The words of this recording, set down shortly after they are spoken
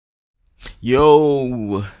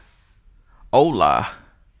Yo, hola,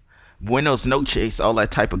 buenos noches, all that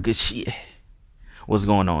type of good shit. What's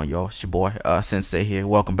going on, y'all? It's your boy, Sensei here.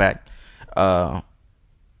 Welcome back. Uh,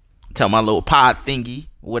 Tell my little pod thingy,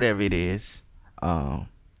 whatever it is. I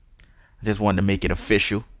just wanted to make it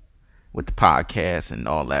official with the podcast and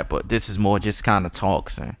all that, but this is more just kind of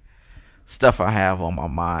talks and stuff I have on my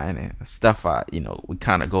mind and stuff we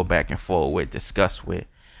kind of go back and forth with, discuss with.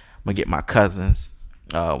 I'm gonna get my cousins.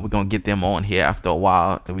 We're gonna get them on here after a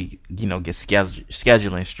while that we, get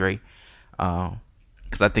scheduling straight.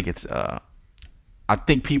 Because I think I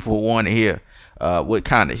think people want to hear what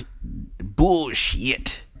kind of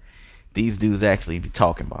bullshit these dudes actually be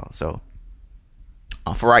talking about. So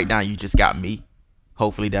for right now, you just got me.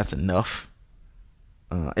 Hopefully that's enough.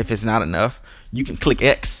 If it's not enough, you can click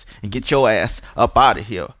X and get your ass up out of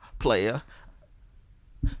here, player.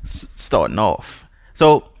 Starting off.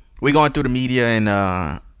 So we're going through the media and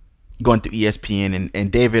going through ESPN,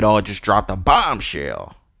 and David All just dropped a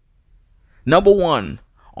bombshell. Number one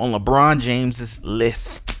on LeBron James's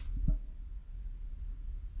list.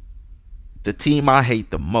 The team I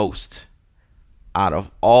hate the most out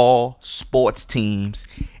of all sports teams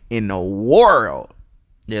in the world.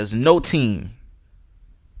 There's no team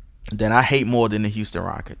that I hate more than the Houston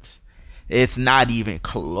Rockets. It's not even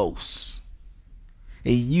close.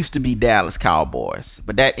 It used to be Dallas Cowboys,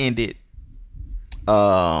 but that ended.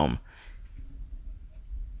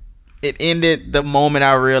 It ended the moment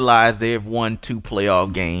I realized they've won 2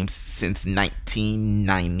 playoff games since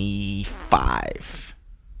 1995.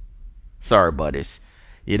 Sorry, buddies.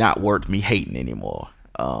 You're not worth me hating anymore.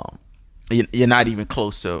 You're not even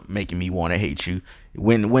close to making me want to hate you.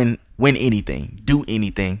 Win anything. Do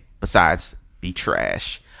anything besides be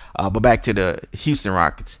trash. But back to the Houston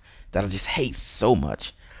Rockets that I just hate so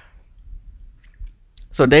much.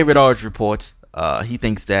 So David Aldridge reports he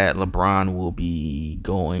thinks that LeBron will be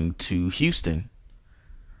going to Houston.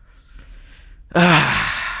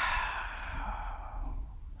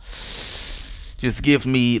 Just gives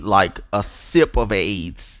me like a sip of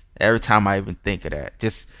AIDS every time I even think of that.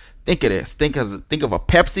 Just think of this. Think of a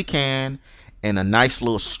Pepsi can and a nice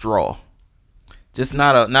little straw. Just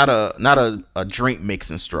not a drink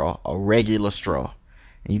mixing straw, a regular straw.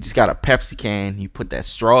 And you just got a Pepsi can, you put that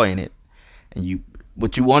straw in it, and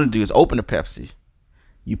what you want to do is open the Pepsi.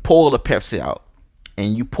 You pour the Pepsi out,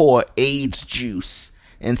 and you pour AIDS juice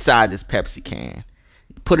inside this Pepsi can.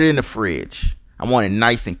 Put it in the fridge. I want it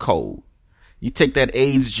nice and cold. You take that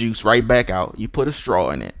AIDS juice right back out. You put a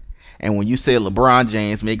straw in it. And when you say LeBron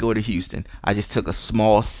James may go to Houston, I just took a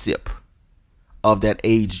small sip of that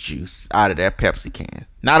AIDS juice out of that Pepsi can.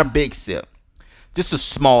 Not a big sip. Just a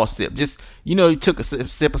small sip. Just, you took a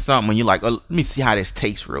sip of something and you're like, oh, let me see how this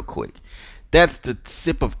tastes real quick. That's the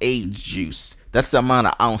sip of AIDS juice. That's the amount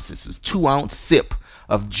of ounces. It's 2-ounce sip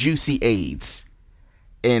of juicy AIDS.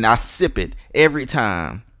 And I sip it every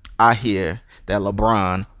time I hear that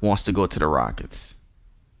LeBron wants to go to the Rockets.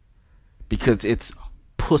 Because it's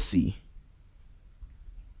pussy.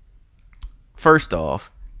 First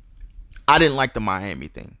off, I didn't like the Miami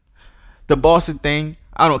thing. The Boston thing,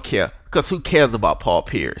 I don't care. Because who cares about Paul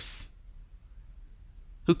Pierce?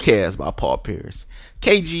 Who cares about Paul Pierce?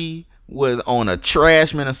 KG was on a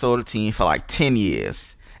trash Minnesota team for like 10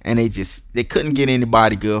 years. And they couldn't get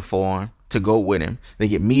anybody good for him to go with him. They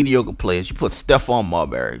get mediocre players. You put Stephon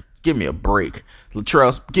Marbury. Give me a break.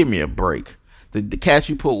 Latrell, give me a break. The catch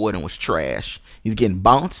you put with him was trash. He's getting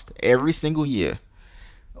bounced every single year.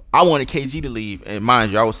 I wanted KG to leave. And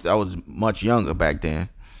mind you, I was much younger back then.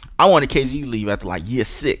 I wanted KG to leave after like year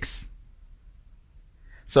 6.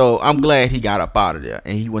 So I'm glad he got up out of there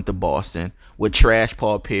and he went to Boston with trash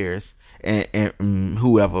Paul Pierce and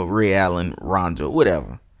whoever, Ray Allen, Rondo,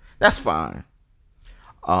 whatever. That's fine.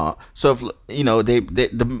 So if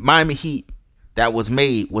the Miami Heat that was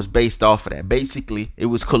made was based off of that. Basically, it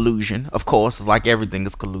was collusion. Of course, like everything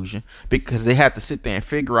is collusion because they had to sit there and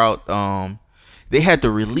figure out. They had to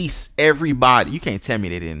release everybody. You can't tell me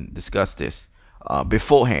they didn't discuss this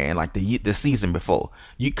beforehand, like the season before.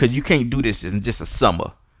 Because you can't do this in just a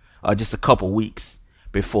summer. Just a couple weeks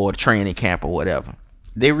before the training camp or whatever.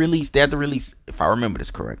 They had to release, if I remember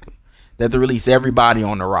this correctly, they had to release everybody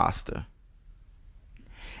on the roster.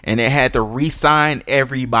 And they had to re-sign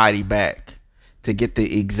everybody back to get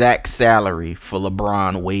the exact salary for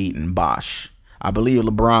LeBron, Wade, and Bosh. I believe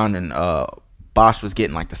LeBron and Bosh was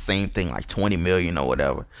getting like the same thing, like $20 million or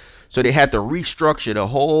whatever. So they had to restructure the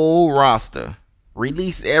whole roster,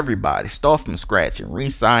 release everybody, start from scratch, and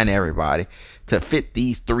re-sign everybody to fit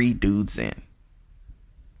these 3 dudes in.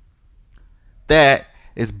 That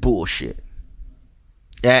is bullshit.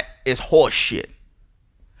 That is horse shit.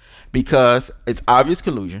 because it's obvious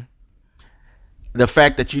collusion. The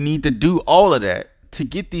fact that you need to do all of that to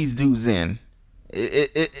get these dudes in,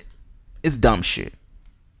 it's dumb shit.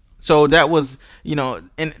 So that was,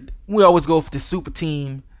 and we always go for the super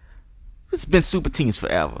team. It's been super teams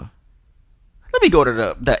forever. Let me go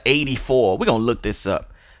to the 84. We're going to look this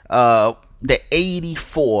up. The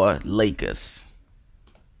 84 Lakers.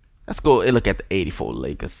 Let's go and look at the 84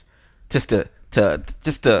 Lakers. Just to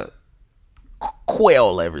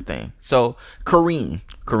quell everything. So Kareem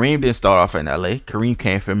didn't start off in LA. Kareem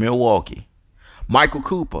came from Milwaukee. Michael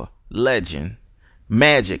Cooper, legend.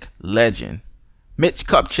 Magic, legend. Mitch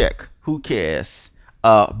Kupchak, who cares?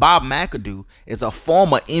 Bob McAdoo is a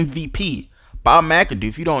former MVP. Bob McAdoo,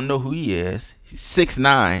 if you don't know who he is, he's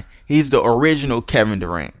 6'9". He's the original Kevin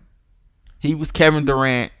Durant. He was Kevin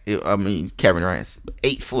Durant. Kevin Durant's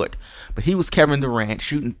 8 foot, but he was Kevin Durant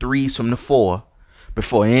shooting threes from the 4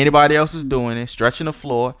 before anybody else was doing it, stretching the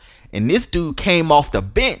floor. And this dude came off the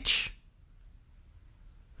bench.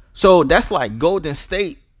 So that's like Golden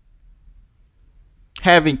State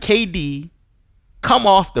having KD come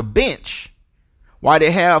off the bench. Why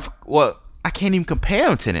they have, I can't even compare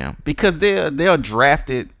them to them because they're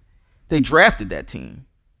drafted. They drafted that team.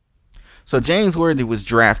 So James Worthy was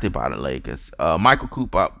drafted by the Lakers. Michael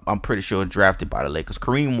Cooper, I'm pretty sure, drafted by the Lakers.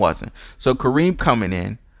 Kareem wasn't. So Kareem coming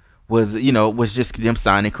in was just them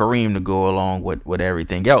signing Kareem to go along with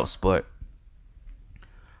everything else. But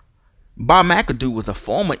Bob McAdoo was a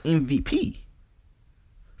former MVP.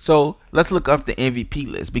 So let's look up the MVP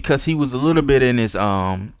list because he was a little bit in his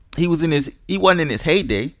he wasn't in his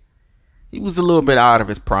heyday. He was a little bit out of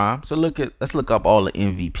his prime. So let's look up all the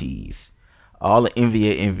MVPs. All the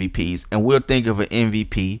NBA MVPs. And we'll think of an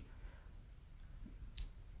MVP.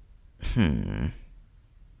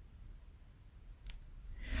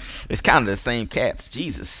 It's kind of the same cats.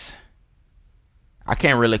 Jesus. I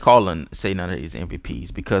can't really say none of these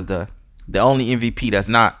MVPs because the only MVP that's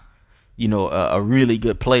not, a really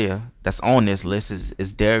good player that's on this list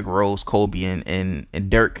is Derrick Rose, Kobe, and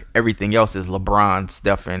Dirk. Everything else is LeBron,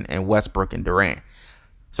 Stephen, and Westbrook and Durant.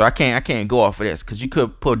 So I can't go off of this because you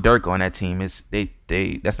could put Dirk on that team.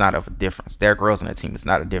 That's not a difference. Derrick Rose on that team is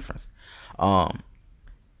not a difference. But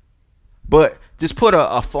just put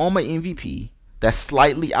a former MVP that's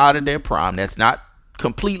slightly out of their prime, that's not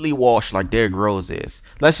completely washed like Derrick Rose is.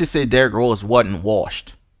 Let's just say Derrick Rose wasn't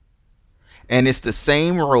washed. And it's the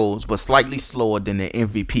same Rose, but slightly slower than the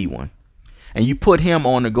MVP one. And you put him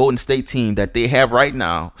on the Golden State team that they have right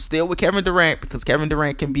now, still with Kevin Durant, because Kevin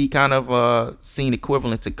Durant can be kind of seen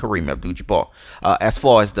equivalent to Kareem Abdul-Jabbar as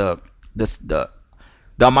far as the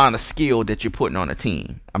amount of skill that you're putting on a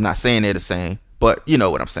team. I'm not saying they're the same, but you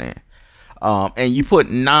know what I'm saying. And you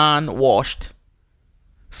put non-washed,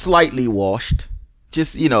 slightly washed,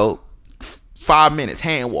 just 5 minutes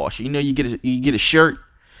hand wash. You get a shirt.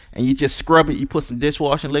 And you just scrub it. You put some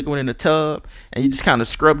dishwashing liquid in the tub. And you just kind of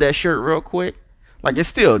scrub that shirt real quick. Like, it's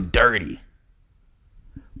still dirty.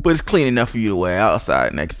 But it's clean enough for you to wear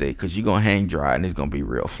outside next day. Because you're going to hang dry and it's going to be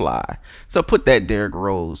real fly. So put that Derrick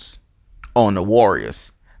Rose on the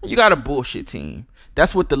Warriors. You got a bullshit team.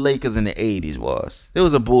 That's what the Lakers in the 80s was. It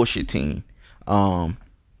was a bullshit team. A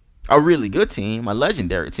really good team. A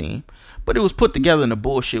legendary team. But it was put together in a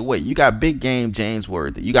bullshit way. You got big game James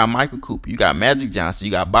Worthy. You got Michael Cooper. You got Magic Johnson.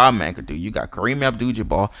 You got Bob McAdoo. You got Kareem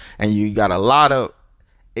Abdul-Jabbar. And you got a lot of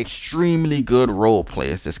extremely good role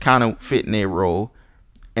players that's kind of fitting their role.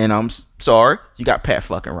 And I'm sorry, you got Pat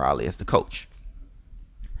fucking Riley as the coach.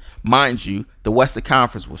 Mind you, the Western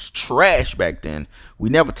Conference was trash back then.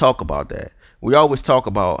 We never talk about that. We always talk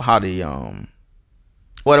about how they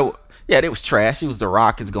they was trash. It was the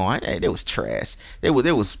Rockets going. Hey, they was trash. They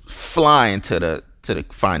was flying to the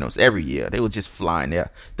finals every year. They were just flying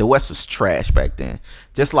there. The West was trash back then.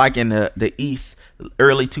 Just like in the East,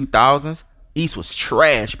 early 2000s, East was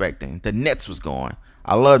trash back then. The Nets was going.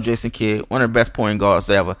 I love Jason Kidd, one of the best point guards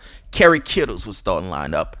ever. Kerry Kittles was starting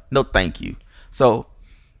lineup. No, thank you. So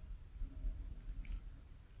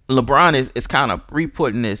LeBron is kind of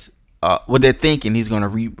re-putting this. What they're thinking, he's going to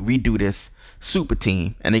redo this super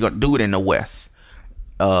team, and they're going to do it in the West.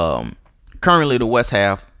 Currently, the West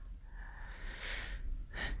have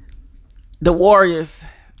the Warriors.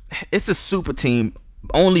 It's a super team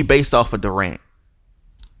only based off of Durant.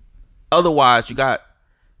 Otherwise, you got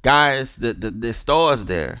guys, the stars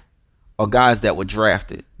there are guys that were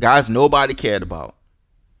drafted, guys nobody cared about.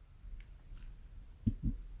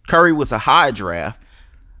 Curry was a high draft,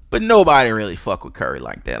 but nobody really fuck with Curry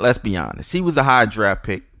like that. Let's be honest. He was a high draft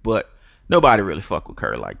pick, but nobody really fuck with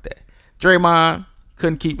Curry like that. Draymond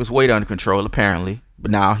couldn't keep his weight under control, apparently,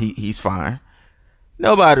 but now he's fine.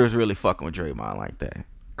 Nobody was really fucking with Draymond like that.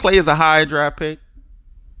 Clay is a high draft pick.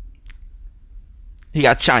 He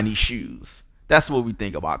got Chinese shoes. That's what we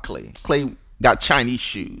think about Clay. Clay got Chinese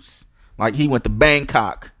shoes. Like he went to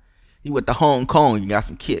Bangkok. He went to Hong Kong and got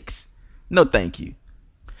some kicks. No thank you.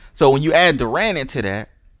 So when you add Durant into that,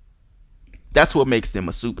 that's what makes them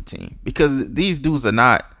a super team. Because these dudes are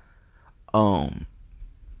not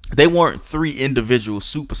they weren't three individual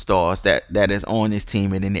superstars that is on this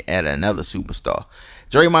team and then they add another superstar.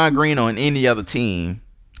 Draymond Green on any other team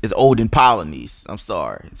is Olden Polynice. I'm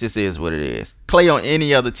sorry. It just is what it is. Clay on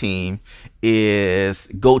any other team is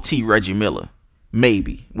goatee Reggie Miller.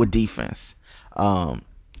 Maybe with defense.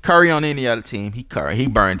 Curry on any other team, he Curry. He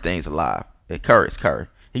burned things alive. Curry is Curry.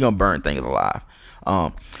 He gonna burn things alive.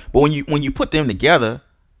 But when you put them together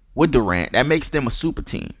with Durant, that makes them a super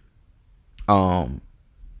team.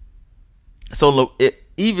 So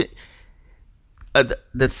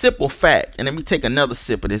the simple fact, and let me take another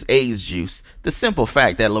sip of this AIDS juice. The simple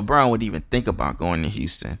fact that LeBron would even think about going to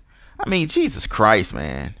Houston. I mean, Jesus Christ,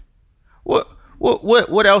 man.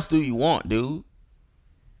 What else do you want, dude?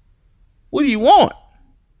 What do you want?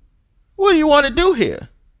 What do you want to do here?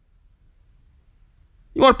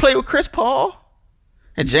 You want to play with Chris Paul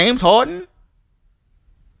and James Harden?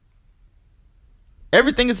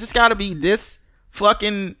 Everything has just got to be this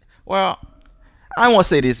fucking, well, I don't want to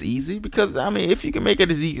say this easy because, I mean, if you can make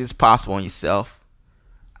it as easy as possible on yourself,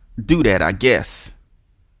 do that, I guess.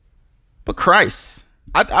 But Christ,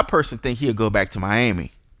 I personally think he'll go back to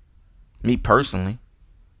Miami. Me personally.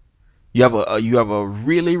 You have a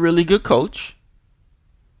really, really good coach.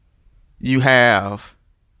 You have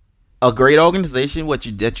a great organization,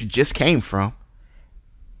 that you just came from.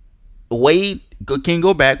 Wade can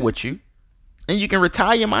go back with you, and you can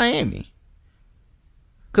retire in Miami.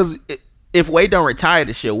 Because if Wade don't retire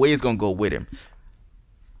this year, Wade's gonna go with him.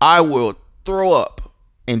 I will throw up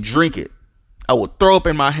and drink it. I will throw up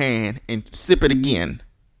in my hand and sip it again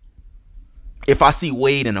if I see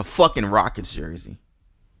Wade in a fucking Rockets jersey.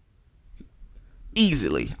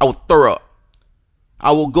 Easily, I will throw up.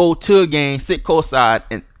 I will go to a game, sit courtside,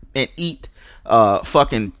 and eat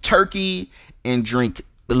fucking turkey and drink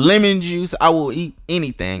lemon juice. I will eat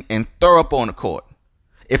anything and throw up on the court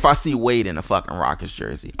if I see Wade in a fucking Rockets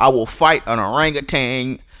jersey. I will fight an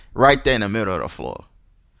orangutan right there in the middle of the floor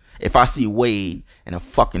if I see Wade in a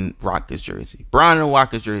fucking Rockets jersey. Brown in a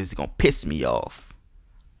Rockets jersey is gonna piss me off.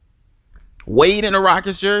 Wade in a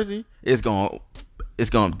Rockets jersey is gonna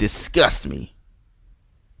disgust me.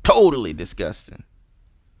 Totally disgusting.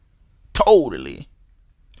 Totally.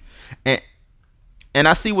 And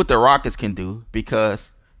I see what the Rockets can do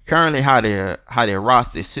because currently how their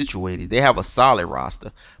roster is situated, they have a solid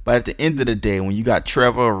roster. But at the end of the day, when you got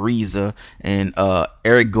Trevor Ariza and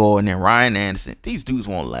Eric Gordon and Ryan Anderson, these dudes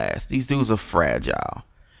won't last. These dudes are fragile.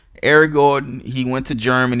 Eric Gordon, he went to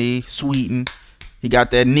Germany, Sweden. He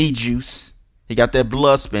got that knee juice. He got that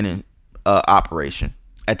blood spinning operation.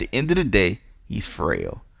 At the end of the day, he's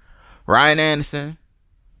frail. Ryan Anderson,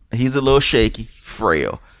 he's a little shaky,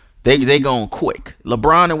 frail. They going quick.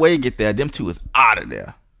 LeBron and Wade get there. Them two is out of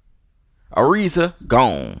there. Ariza,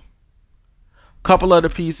 gone. Couple other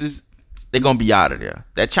pieces, they going to be out of there.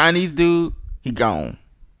 That Chinese dude, he gone.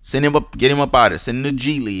 Send him up, get him up out of there. Send him to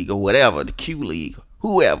G League or whatever, the Q League,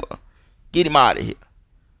 whoever. Get him out of here.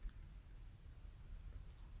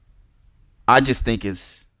 I just think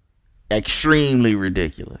it's extremely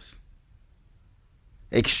ridiculous.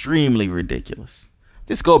 Extremely ridiculous.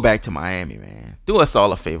 Just go back to Miami, man. Do us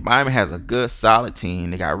all a favor. Miami has a good, solid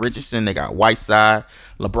team. They got Richardson. They got Whiteside.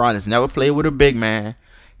 LeBron has never played with a big man.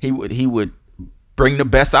 He would bring the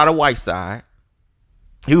best out of Whiteside.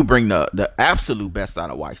 He would bring the absolute best out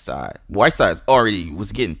of Whiteside. Whiteside already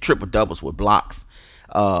was getting triple doubles with blocks.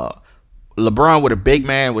 LeBron with a big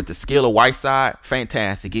man with the skill of Whiteside,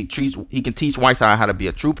 fantastic. He can teach Whiteside how to be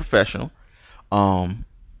a true professional.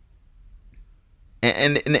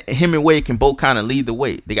 And him and Wade can both kind of lead the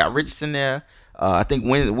way. They got Richardson there. I think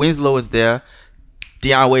Winslow is there.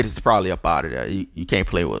 Deion Waiters is probably up out of there. You can't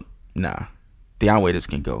play with. Nah. Deion Waiters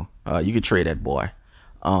can go. You can trade that boy.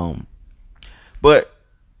 But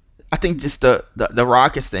I think just the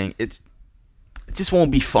Rockets thing, it just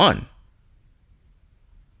won't be fun.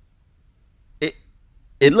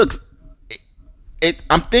 It looks.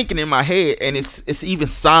 I'm thinking in my head, and it's even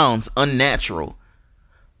sounds unnatural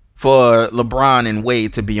for LeBron and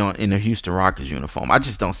Wade to be in a Houston Rockets uniform. I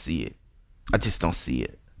just don't see it.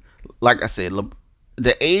 Like I said,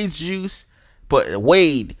 the age juice, but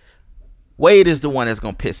Wade is the one that's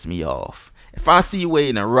gonna piss me off. If I see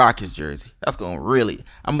Wade in a Rockets jersey, that's gonna really.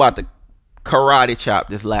 I'm about to karate chop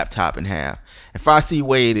this laptop in half. If I see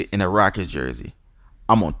Wade in a Rockets jersey,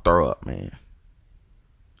 I'm gonna throw up, man.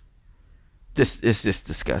 Just it's just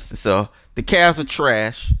disgusting. So the Cavs are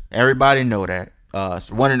trash. Everybody know that.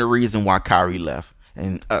 It's one of the reasons why Kyrie left.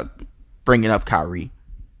 And bringing up Kyrie,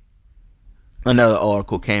 another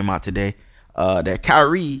article came out today that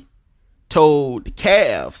Kyrie told the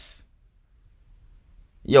Cavs,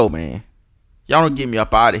 "Yo, man, y'all don't get me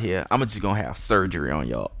up out of here. I'm just gonna have surgery on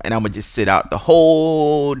y'all, and I'm gonna just sit out the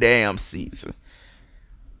whole damn season."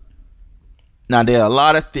 Now there are a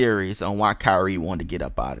lot of theories on why Kyrie wanted to get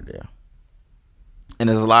up out of there. And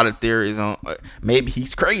there's a lot of theories on maybe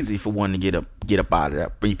he's crazy for wanting to get up out of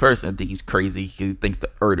that. Me personally, I think he's crazy. He thinks the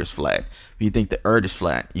earth is flat. If you think the earth is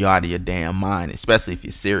flat, you're out of your damn mind, especially if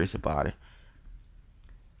you're serious about it.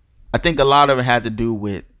 I think a lot of it had to do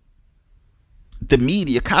with the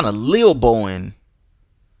media kind of lil-boing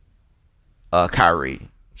Kyrie.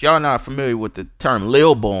 If y'all not familiar with the term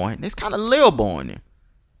lil-boing, it's kind of lil-boing him.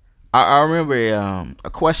 I remember a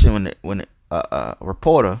question when a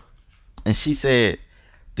reporter, and she said,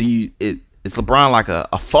 is LeBron like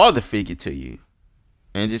a father figure to you?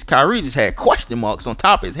 And just Kyrie just had question marks on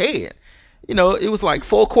top of his head. You know, it was like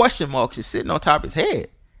 4 question marks just sitting on top of his head.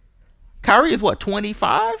 Kyrie is what,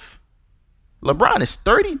 25? LeBron is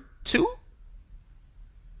 32?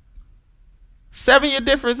 7-year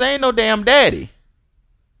difference ain't no damn daddy.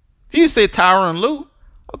 If you say Tyronn Lue,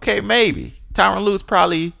 okay, maybe. Tyronn Lue is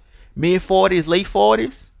probably mid-40s, late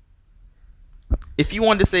 40s. If you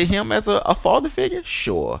wanted to say him as a father figure,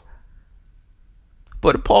 sure.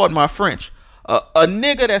 But pardon my French, a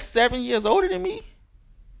nigga that's 7 years older than me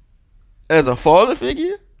as a father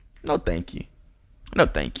figure? No, thank you. No,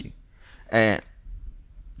 thank you. And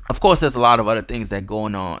of course, there's a lot of other things that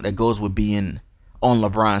goes with being on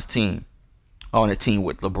LeBron's team, on a team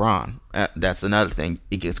with LeBron. That's another thing.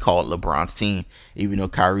 It gets called LeBron's team, even though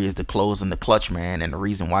Kyrie is the close and the clutch man and the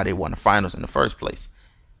reason why they won the finals in the first place.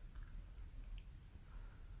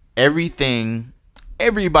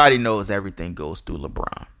 Everybody knows everything goes through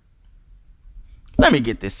LeBron. Let me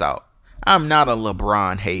get this out. I'm not a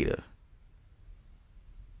LeBron hater.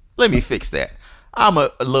 Let me fix that. I'm a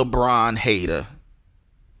LeBron hater.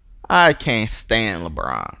 I can't stand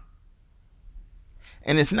LeBron.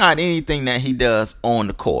 And it's not anything that he does on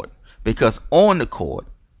the court. Because on the court,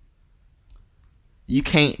 you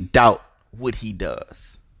can't doubt what he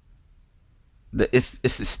does. It's the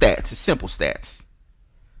stats. It's simple stats.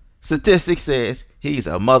 Statistics says he's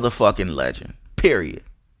a motherfucking legend. Period.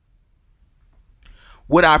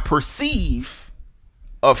 What I perceive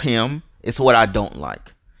of him is what I don't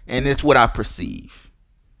like. And it's what I perceive.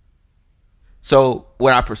 So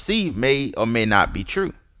what I perceive may or may not be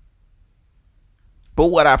true. But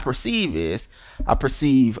what I perceive is, I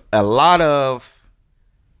perceive a lot of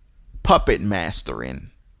puppet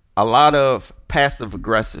mastering, a lot of passive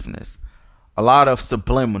aggressiveness, a lot of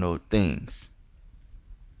subliminal things.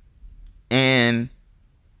 And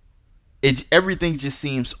everything just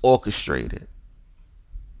seems orchestrated.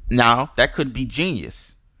 Now, that could be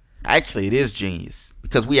genius. Actually, it is genius.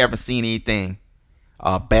 Because we haven't seen anything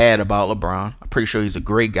bad about LeBron. I'm pretty sure he's a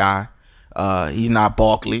great guy. He's not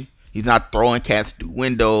Barkley. He's not throwing cats through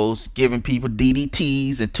windows, giving people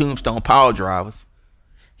DDTs and tombstone power drivers.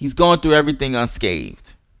 He's going through everything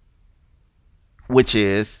unscathed. Which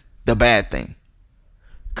is the bad thing.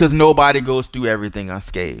 Because nobody goes through everything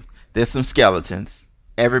unscathed. There's some skeletons.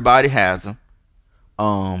 Everybody has them.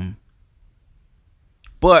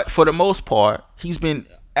 But for the most part, he's been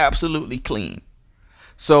absolutely clean.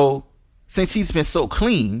 So, since he's been so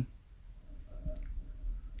clean,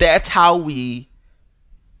 that's how we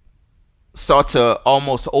start to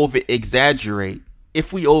almost over-exaggerate,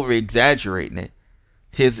 if we over-exaggerate it,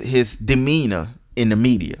 his demeanor in the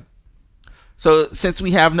media. So, since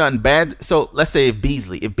we have nothing bad, so let's say if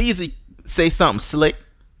Beasley say something slick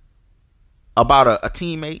about a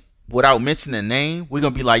teammate without mentioning a name, we're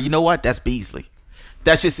going to be like, you know what? That's Beasley.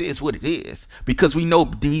 That just is what it is. Because we know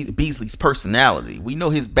Beasley's personality. We know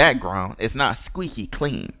his background is not squeaky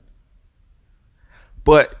clean.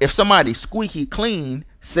 But if somebody squeaky clean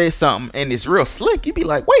says something and it's real slick, you'd be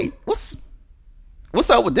like, wait, what's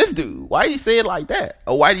up with this dude? Why did he say it like that?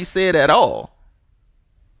 Or why did he say it at all?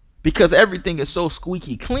 Because everything is so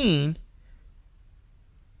squeaky clean,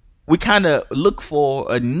 we kind of look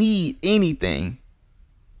for or need anything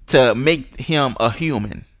to make him a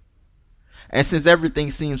human. And since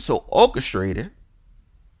everything seems so orchestrated,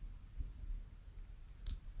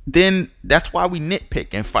 then that's why we nitpick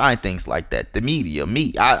and find things like that. The media,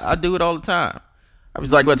 me, I do it all the time. I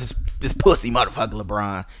was like, what, this pussy motherfucker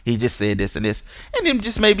LeBron, he just said this and this. And then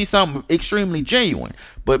just maybe something extremely genuine.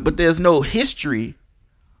 But there's no history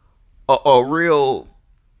or real,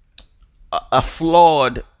 a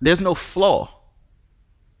flawed, there's no flaw.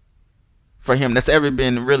 for him that's ever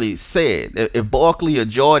been really said. If Barkley or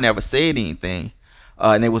Jordan ever said anything,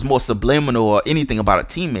 and it was more subliminal or anything about a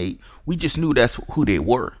teammate, we just knew that's who they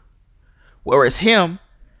were. Whereas him,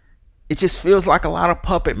 it just feels like a lot of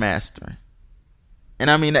puppet mastering. And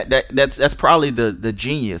I mean that's probably the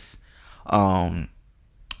genius of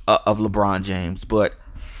LeBron James, but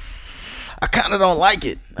I kind of don't like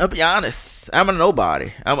it. I'll be honest. I'm a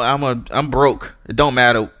nobody. I'm broke. It don't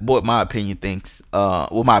matter what my opinion thinks.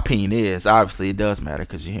 What my opinion is. Obviously, it does matter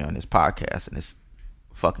because you're hearing this podcast and it's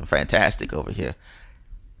fucking fantastic over here.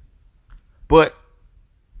 But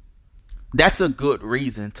that's a good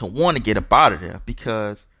reason to want to get up out of there,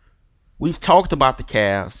 because we've talked about the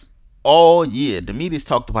Cavs all year. The media's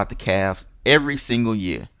talked about the Cavs every single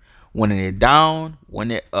year. When they're down, when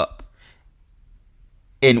they're up.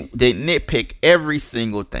 And they nitpick every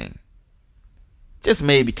single thing. Just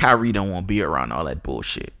maybe Kyrie don't want to be around all that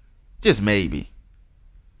bullshit. Just maybe.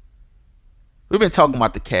 We've been talking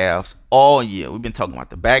about the Cavs all year. We've been talking about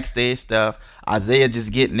the backstage stuff. Isaiah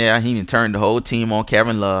just getting there. He done turned the whole team on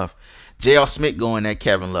Kevin Love. J.R. Smith going at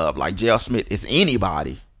Kevin Love. Like J.R. Smith is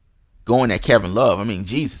anybody going at Kevin Love. I mean,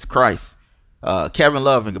 Jesus Christ. Kevin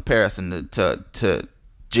Love in comparison to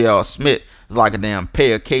J.R. Smith is like a damn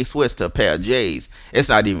pair of K-Swiss to a pair of J's. It's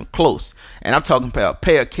not even close. And I'm talking about a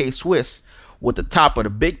pair of K-Swiss with the top of the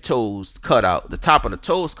big toes cut out. The top of the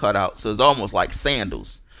toes cut out. So it's almost like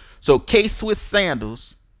sandals. So K-Swiss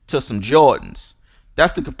sandals to some Jordans.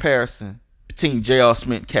 That's the comparison between J.R.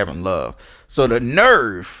 Smith and Kevin Love. So the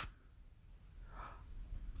nerve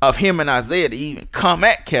of him and Isaiah to even come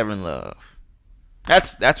at Kevin Love.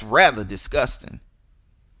 That's rather disgusting.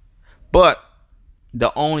 But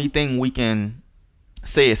the only thing we can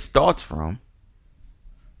say it starts from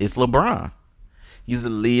is LeBron. He's the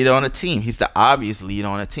lead on the team. He's the obvious lead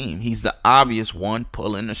on the team. He's the obvious one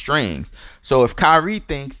pulling the strings. So if Kyrie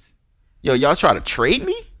thinks, yo, y'all try to trade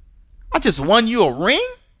me? I just won you a ring?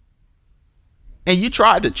 And you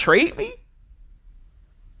tried to trade me?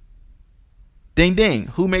 Ding ding.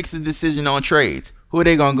 Who makes the decision on trades? Who are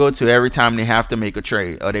they going to go to every time they have to make a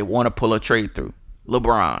trade or they want to pull a trade through?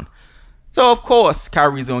 LeBron. So, of course,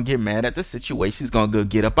 Kyrie's going to get mad at the situation. He's going to go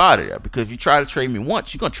get up out of there. Because if you try to trade me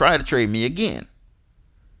once, you're going to try to trade me again.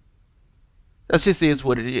 That's just is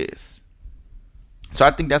what it is. So,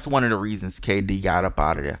 I think that's one of the reasons KD got up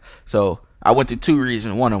out of there. So, I went to two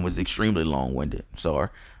reasons. One of them was extremely long-winded. I'm sorry.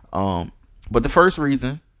 But the first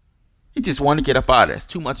reason, he just wanted to get up out of there. It's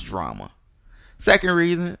too much drama. Second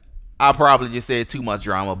reason, I probably just said too much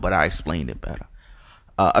drama, but I explained it better.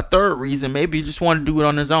 A third reason, maybe he just wanted to do it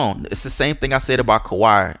on his own. It's the same thing I said about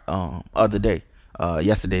Kawhi other day,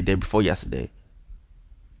 day before yesterday.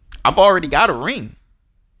 I've already got a ring.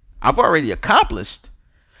 I've already accomplished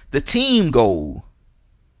the team goal.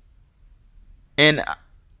 And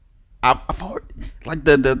I've already, like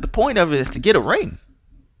the point of it is to get a ring.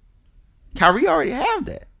 Kyrie already have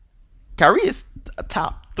that. Kyrie is a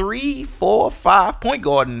top 3, 4, 5 point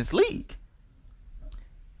guard in this league.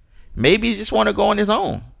 Maybe you just want to go on his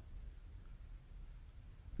own.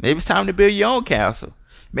 Maybe it's time to build your own castle.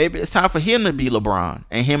 Maybe it's time for him to be LeBron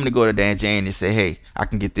and him to go to Dan Jane and say, hey, I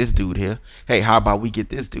can get this dude here. Hey, how about we get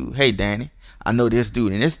this dude? Hey, Danny, I know this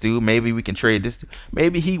dude and this dude. Maybe we can trade this dude.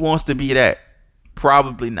 Maybe he wants to be that.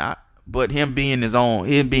 Probably not. But him being his own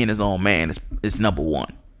man is number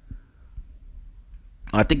one.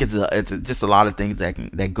 I think it's just a lot of things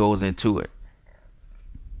that goes into it.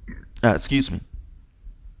 Excuse me.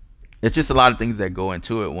 It's just a lot of things that go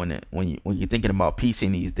into it when you're thinking about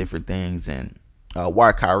piecing these different things, and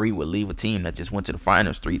why Kyrie would leave a team that just went to the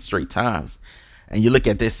finals 3 straight times. And you look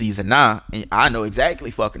at this season now, and I know exactly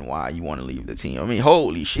fucking why you want to leave the team. I mean,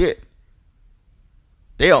 holy shit.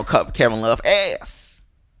 They don't cut Kevin Love ass.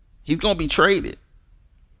 He's gonna be traded.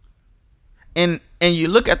 And you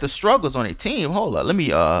look at the struggles on a team. Hold up, let me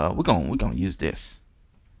we're gonna use this.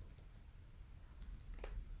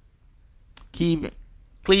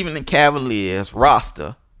 Cleveland Cavaliers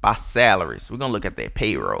roster by salaries. We're going to look at their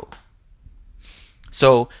payroll.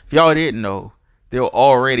 So, if y'all didn't know, they were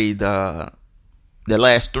already the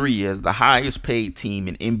last 3 years, the highest paid team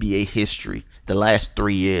in NBA history, the last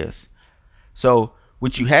 3 years. So,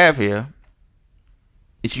 what you have here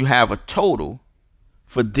is you have a total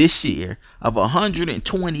for this year of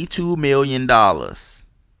 $122 million. Let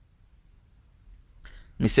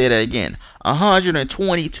me say that again.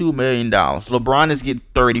 $122 million. LeBron is getting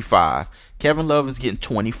 35. Kevin Love is getting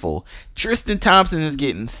 24. Tristan Thompson is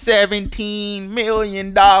getting $17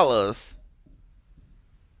 million. I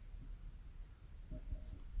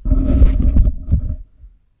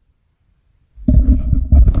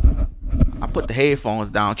put the headphones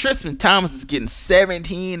down. Tristan Thompson is getting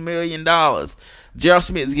 $17 million. J.R.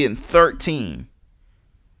 Smith is getting 13.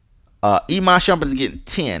 Iman Shumpert is getting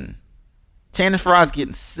 10. Tanner Fry is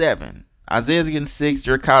getting 7. Isaiah's getting 6.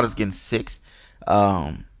 Jerry Crowder's getting 6.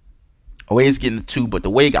 Wade's getting 2, but the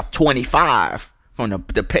Wade got 25 from the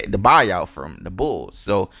buyout from the Bulls.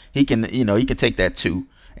 So he can take that 2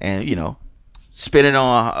 and spend it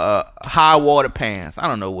on high water pants. I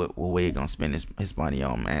don't know what Wade gonna spend his money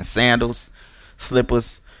on, man. Sandals,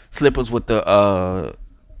 slippers with the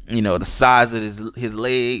the size of his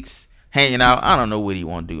legs hanging out. I don't know what he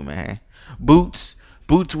want to do, man. Boots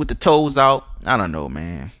with the toes out. I don't know,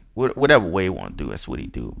 man. Whatever Wade want to do, that's what he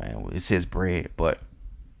do, man. It's his bread. But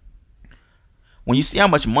when you see how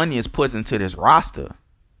much money is put into this roster,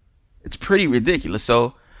 it's pretty ridiculous.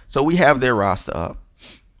 So we have their roster up,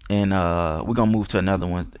 and we're gonna move to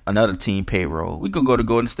another team payroll. We're gonna go to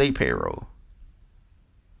Golden State payroll.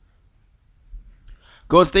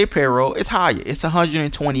 Golden State payroll is higher. It's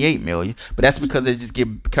 $128 million, but that's because they just give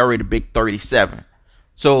Curry the big 37.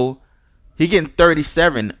 So he getting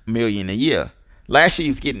 $37 million a year. Last year he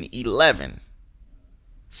was getting 11.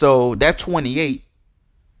 So that 28,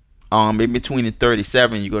 in between the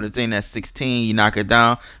 37, you go to the thing that's 16, you knock it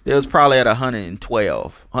down. There was probably at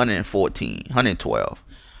 112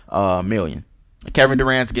 million. Kevin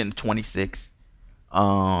Durant's getting 26.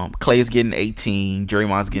 Clay's getting 18.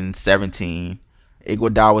 Draymond's getting 17.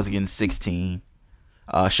 Iguodala's getting 16.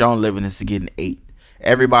 Sean Livingston is getting 8.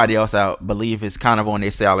 Everybody else, I believe, is kind of on their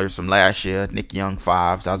salaries from last year. Nick Young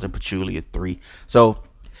 5, Zaza Pachulia 3. So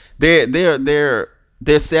their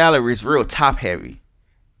salary is real top heavy.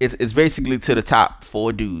 It's basically to the top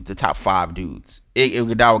 4 dudes, the top 5 dudes.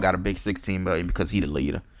 Iguodala got a big $16 million because he's the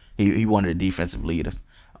leader. He one of the defensive leaders.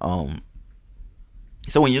 So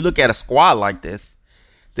when you look at a squad like this,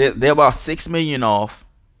 they're about $6 million off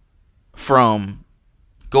from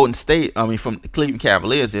Golden State. From the Cleveland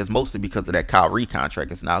Cavaliers, is mostly because of that Kyrie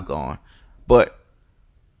contract is now gone. And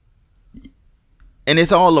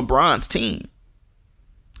it's all LeBron's team.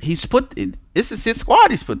 This is his squad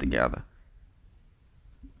he's put together.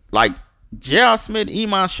 Like J.R. Smith,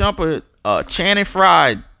 Iman Shumpert, Channing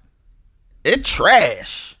Frye, it's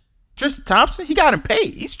trash. Tristan Thompson, he got him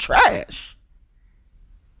paid. He's trash.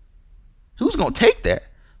 Who's gonna take that?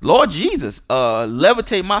 Lord Jesus,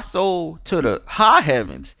 levitate my soul to the high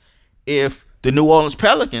heavens if the New Orleans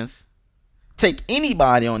Pelicans take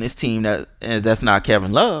anybody on this team that's not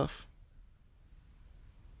Kevin Love.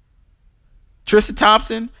 Tristan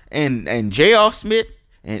Thompson and J.R. Smith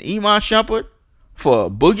and Iman Shumpert for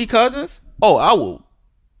Boogie Cousins. Oh, I will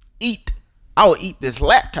eat this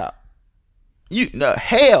laptop.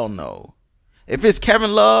 Hell no. If it's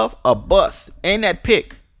Kevin Love, a bust. Ain't that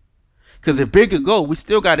pick. Because if Big could go, we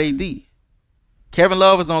still got AD. Kevin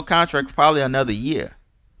Love is on contract for probably another year.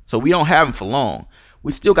 So we don't have him for long.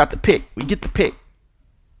 We still got the pick. We get the pick.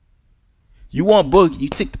 You want Boogie, you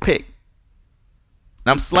take the pick.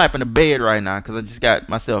 And I'm slapping the bed right now because I just got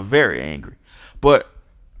myself very angry. But,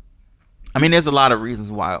 there's a lot of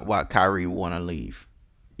reasons why Kyrie want to leave.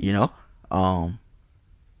 It's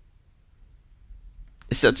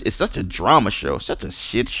such a drama show. Such a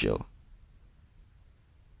shit show.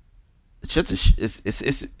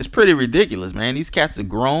 It's pretty ridiculous, man. These cats are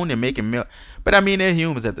grown and making but they're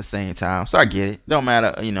humans at the same time. So I get it. Don't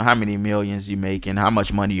matter, how many millions you making, how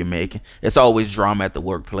much money you're making. It's always drama at the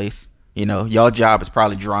workplace. Y'all job is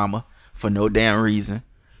probably drama for no damn reason.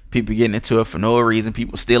 People getting into it for no reason.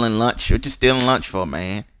 People stealing lunch. What you stealing lunch for,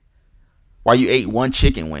 man? Why you ate one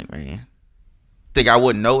chicken wing, man? Think I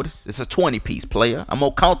wouldn't notice? It's a 20-piece, player. I'm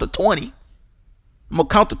gonna count the 20. I'm gonna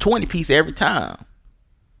count the 20 piece every time.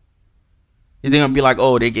 You think I'm gonna be like,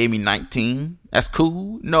 oh, they gave me 19? That's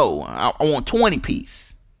cool. No, I want 20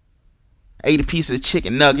 piece. 80 pieces of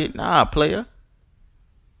chicken nugget. Nah, player.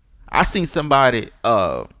 I seen somebody.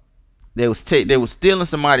 They was stealing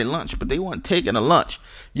somebody's lunch, but they weren't taking a lunch.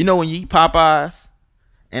 When you eat Popeyes,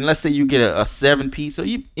 and let's say you get a 7 piece, or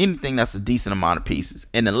anything that's a decent amount of pieces,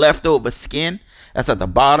 and the leftover skin that's at the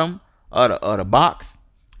bottom of the box.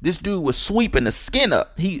 This dude was sweeping the skin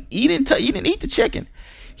up. He didn't eat the chicken.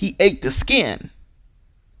 He ate the skin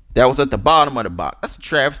that was at the bottom of the box. That's a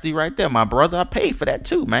travesty right there, my brother. I paid for that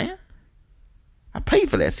too, man. I paid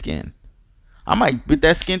for that skin. I might get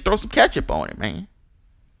that skin, throw some ketchup on it, man.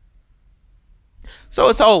 So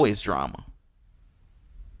it's always drama.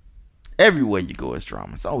 Everywhere you go, it's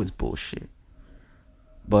drama. It's always bullshit.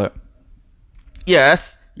 But yeah,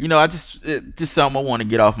 that's just something I want to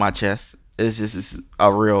get off my chest. It's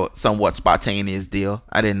a real, somewhat spontaneous deal.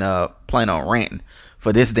 I didn't plan on ranting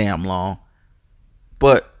for this damn long.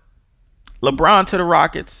 But LeBron to the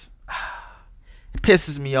Rockets, It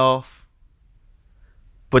pisses me off.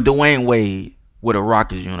 But Dwayne Wade with a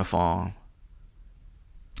Rockets uniform,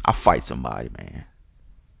 I'll fight somebody, man.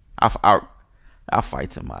 I'll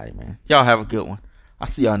fight somebody, man. Y'all have a good one. I'll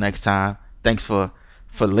see y'all next time. Thanks for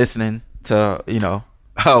listening to,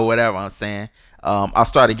 whatever I'm saying.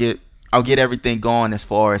 I'll get everything going as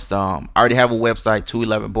far as I already have a website,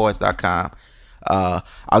 211boys.com.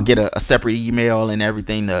 I'll get a separate email and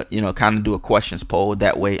everything to, kind of do a questions poll.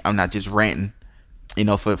 That way I'm not just ranting,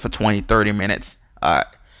 for 20, 30 minutes.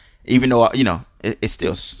 Even though, it's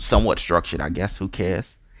still somewhat structured, I guess. Who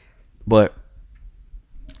cares? But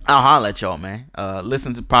I'll holler at y'all, man.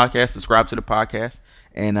 Listen to the podcast, subscribe to the podcast,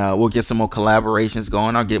 and we'll get some more collaborations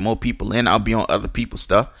going. I'll get more people in. I'll be on other people's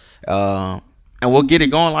stuff. And we'll get it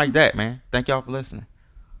going like that, man. Thank y'all for listening.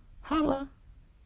 Holla.